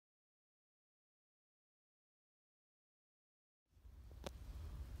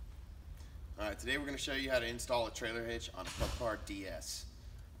Alright, today we're going to show you how to install a trailer hitch on a Club Car DS.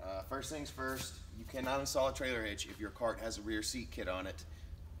 First things first, you cannot install a trailer hitch if your cart has a rear seat kit on it,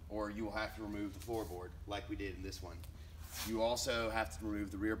 or you will have to remove the floorboard like we did in this one. You also have to remove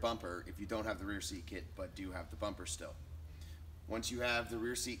the rear bumper if you don't have the rear seat kit but do have the bumper still. Once you have the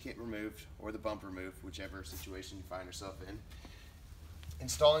rear seat kit removed or the bumper removed, whichever situation you find yourself in,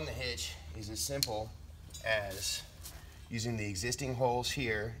 installing the hitch is as simple as using the existing holes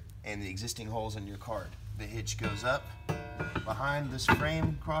here and the existing holes in your cart. The hitch goes up behind this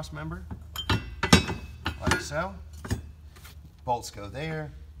frame cross member, like so. Bolts go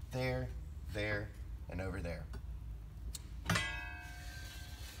there, there, there, and over there.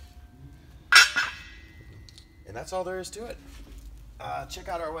 And that's all there is to it. Check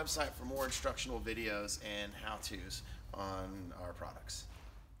out our website for more instructional videos and how-tos on our products.